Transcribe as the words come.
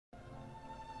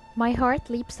My heart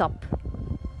leaps up.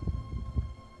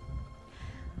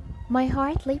 My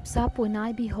heart leaps up when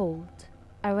I behold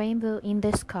a rainbow in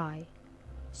the sky.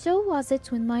 So was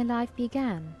it when my life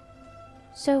began.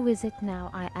 So is it now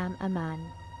I am a man.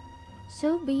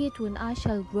 So be it when I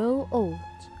shall grow old,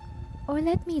 or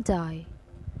let me die.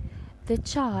 The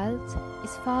child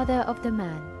is father of the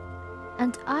man,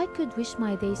 and I could wish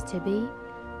my days to be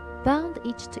bound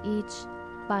each to each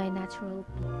by a natural.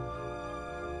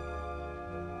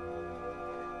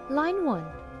 Line 1.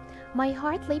 My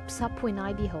heart leaps up when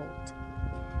I behold.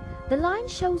 The line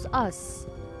shows us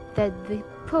that the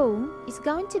poem is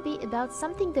going to be about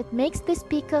something that makes the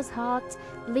speaker's heart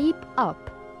leap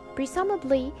up,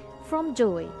 presumably from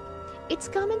joy. It's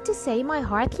common to say my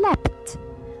heart leapt,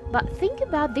 but think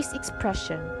about this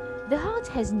expression. The heart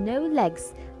has no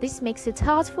legs. This makes it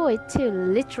hard for it to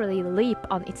literally leap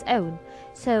on its own.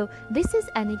 So this is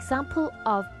an example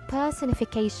of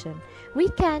personification. We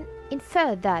can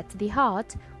infer that the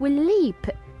heart will leap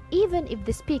even if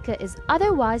the speaker is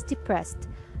otherwise depressed.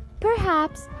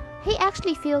 Perhaps he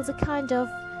actually feels a kind of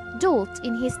jolt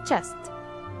in his chest.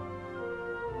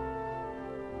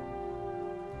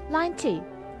 Line 2.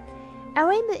 A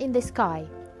rainbow in the sky.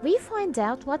 We find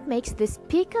out what makes the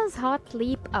speaker's heart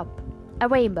leap up. A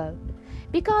rainbow.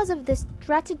 Because of the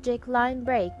strategic line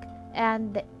break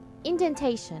and the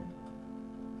indentation.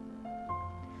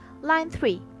 Line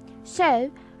 3.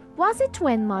 So, was it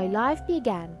when my life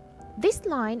began? This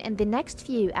line and the next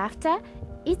few after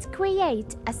it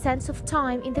create a sense of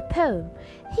time in the poem.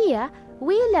 Here,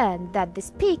 we learn that the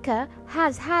speaker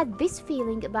has had this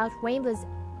feeling about rainbows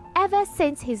ever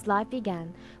since his life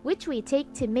began, which we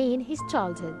take to mean his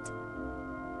childhood.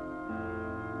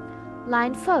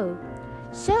 Line 4.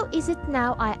 So is it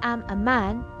now I am a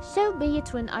man, so be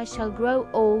it when I shall grow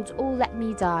old or let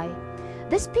me die.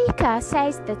 The speaker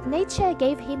says that nature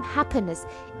gave him happiness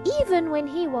even when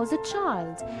he was a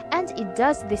child, and it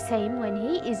does the same when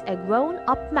he is a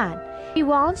grown-up man. He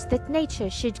wants that nature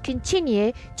should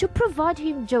continue to provide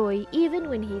him joy even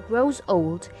when he grows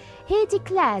old. He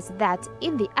declares that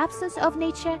in the absence of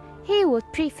nature, he would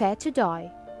prefer to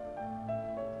die.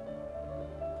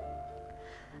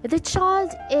 The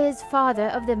child is father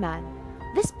of the man.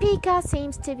 The speaker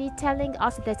seems to be telling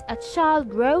us that a child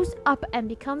grows up and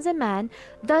becomes a man.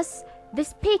 Thus, the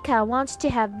speaker wants to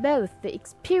have both the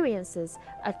experiences,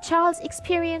 a child's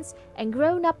experience and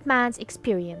grown-up man's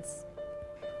experience.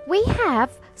 We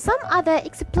have some other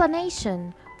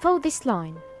explanation for this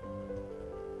line.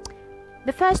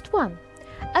 The first one,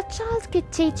 a child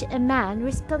could teach a man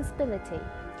responsibility.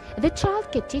 The child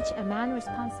could teach a man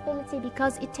responsibility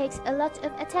because it takes a lot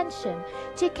of attention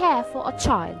to care for a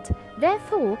child.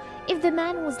 Therefore, if the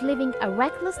man was living a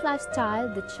reckless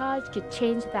lifestyle, the child could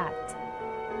change that.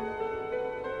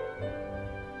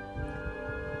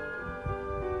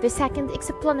 The second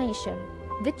explanation,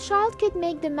 the child could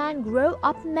make the man grow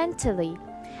up mentally.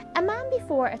 A man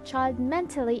before a child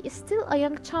mentally is still a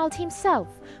young child himself.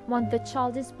 Once the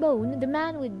child is born, the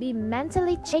man would be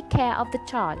mentally take care of the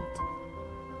child.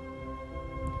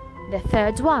 The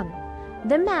third one,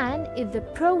 the man is the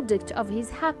product of his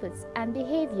habits and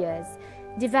behaviors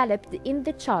developed in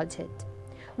the childhood.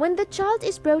 When the child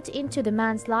is brought into the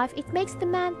man's life, it makes the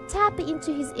man tap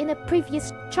into his inner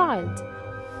previous child,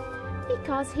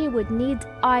 because he would need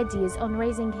ideas on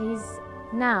raising his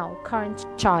now current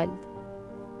child.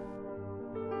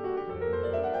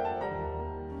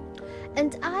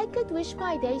 And I could wish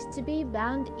my days to be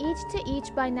bound each to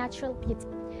each by natural beauty.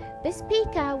 The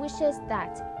speaker wishes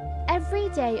that every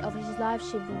day of his life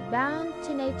should be bound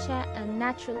to nature and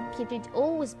natural beauty would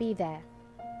always be there.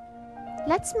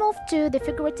 Let's move to the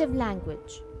figurative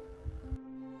language.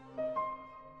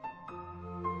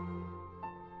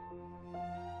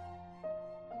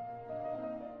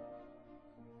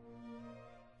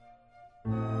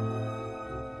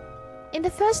 In the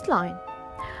first line,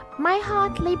 my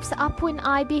heart leaps up when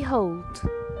I behold.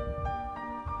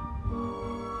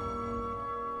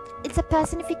 It's a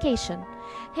personification.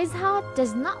 His heart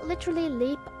does not literally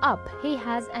leap up. He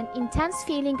has an intense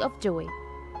feeling of joy.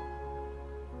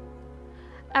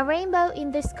 A rainbow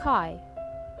in the sky.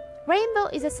 Rainbow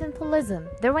is a symbolism.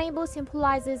 The rainbow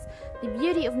symbolizes the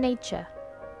beauty of nature.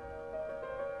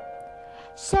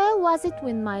 So was it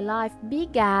when my life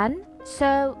began.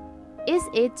 So is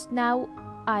it now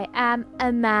I am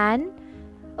a man.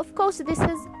 Of course, this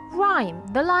is rhyme.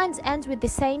 The lines end with the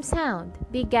same sound.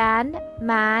 Began,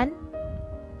 man.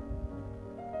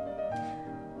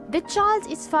 The child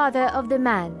is father of the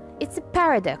man. It's a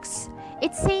paradox.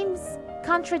 It seems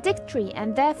contradictory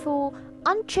and therefore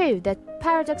untrue that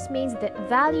paradox means the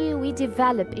value we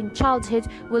develop in childhood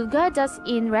will guide us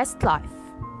in rest life.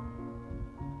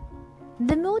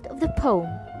 The mood of the poem: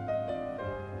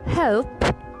 hope,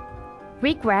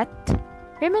 regret,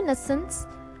 reminiscence,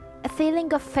 a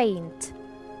feeling of faint,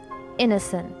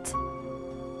 innocent.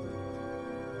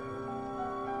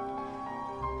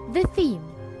 The theme: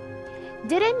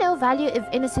 did I know value of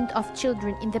innocent of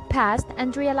children in the past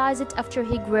and realize it after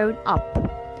he grown up.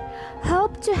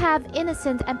 Hope to have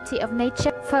innocent empty of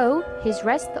nature for his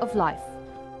rest of life.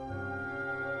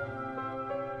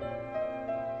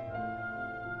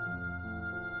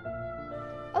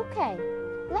 Okay,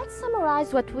 let's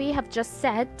summarize what we have just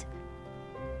said.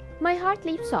 My heart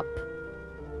leaps up.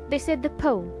 They said the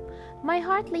poem. My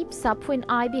heart leaps up when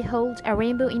I behold a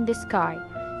rainbow in the sky.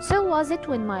 So was it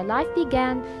when my life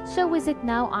began, so is it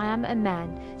now I am a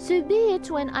man. So be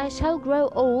it when I shall grow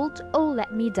old, oh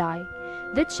let me die.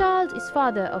 The child is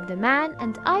father of the man,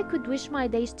 and I could wish my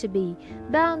days to be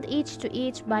bound each to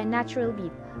each by natural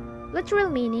beat. Literal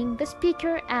meaning: the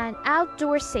speaker an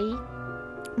outdoorsy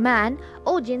man,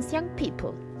 audience young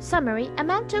people. Summary: a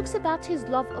man talks about his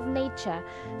love of nature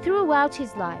throughout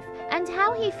his life, and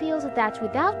how he feels that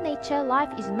without nature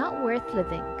life is not worth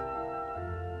living.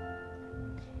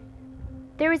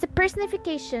 There is a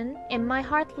personification in my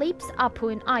heart leaps up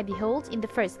when I behold in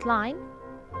the first line.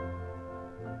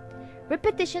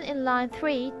 Repetition in line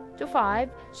 3 to 5.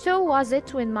 So was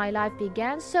it when my life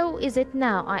began, so is it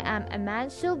now I am a man,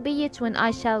 so be it when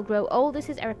I shall grow old. This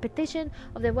is a repetition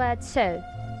of the word so.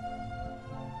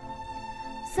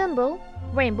 Symbol: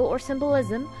 rainbow or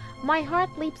symbolism. My heart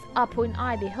leaps up when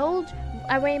I behold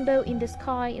a rainbow in the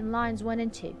sky in lines 1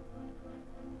 and 2.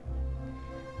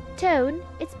 Tone: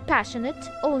 it's passionate,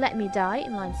 oh let me die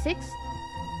in line 6.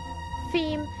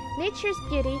 Theme: nature's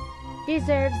beauty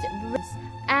deserves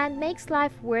and makes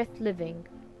life worth living.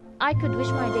 I could wish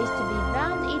my days to be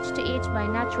bound each to each by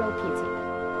natural beauty.